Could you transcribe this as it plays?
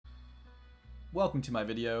Welcome to my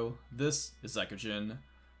video. This is Eyjafjalla.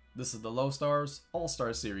 This is the Low Stars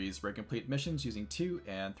All-Star series where I complete missions using 2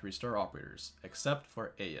 and 3-star operators, except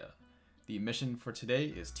for Eyja. The mission for today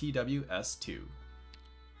is TW-S-2.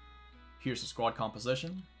 Here's the squad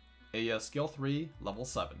composition. Eyja skill 3, level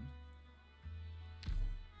 7.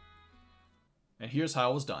 And here's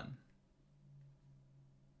how it was done.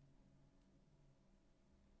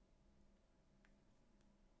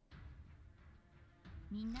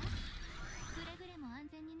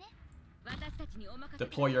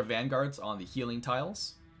 Deploy your vanguards on the healing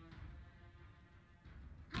tiles.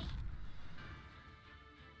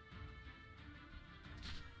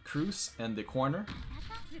 Cruise in the corner.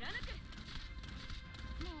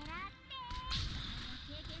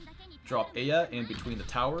 Drop Eyja in between the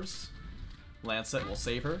towers. Lancet will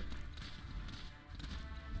save her.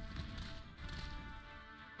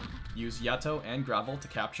 Use Yato and Gravel to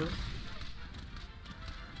capture.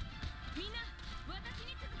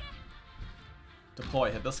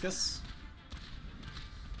 Deploy Hibiscus.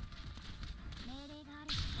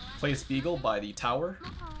 Place Beagle by the tower.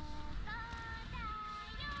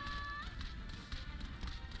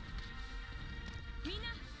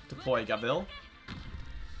 Deploy Gavil.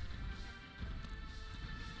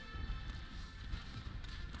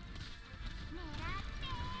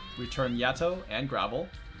 Return Yato and Gravel.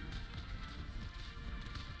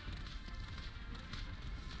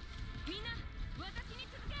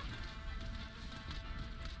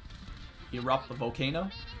 Erupt the volcano.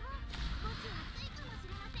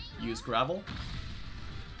 Use Gravel.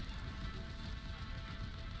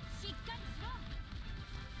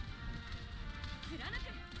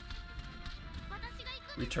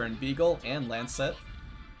 Return Beagle and Lancet.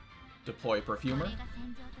 Deploy Perfumer.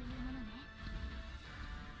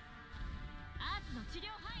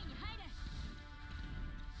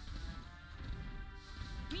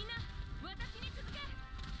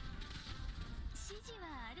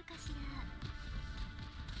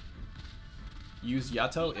 Use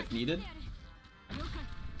Yato if needed.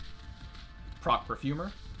 Proc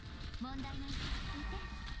Perfumer.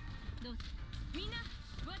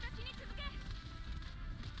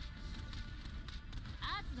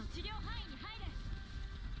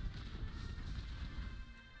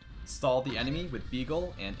 Stall the enemy with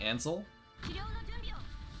Beagle and Ansel.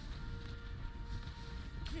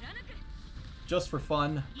 Just for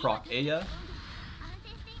fun, proc Eyja.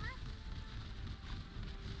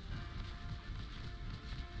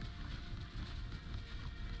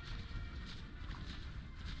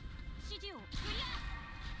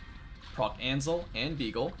 Proc Ansel and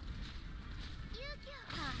Beagle.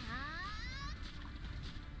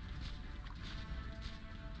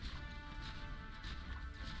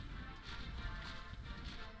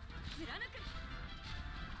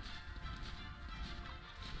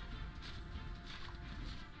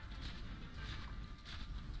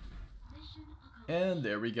 And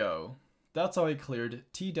there we go. That's how I cleared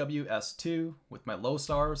TW-S-2 with my Low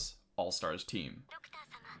Stars All-Stars team.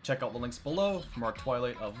 Check out the links below for more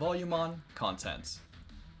Twilight of Wolumonde content.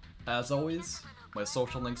 As always, my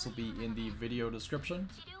social links will be in the video description.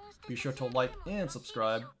 Be sure to like and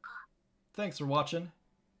subscribe. Thanks for watching.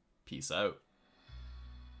 Peace out.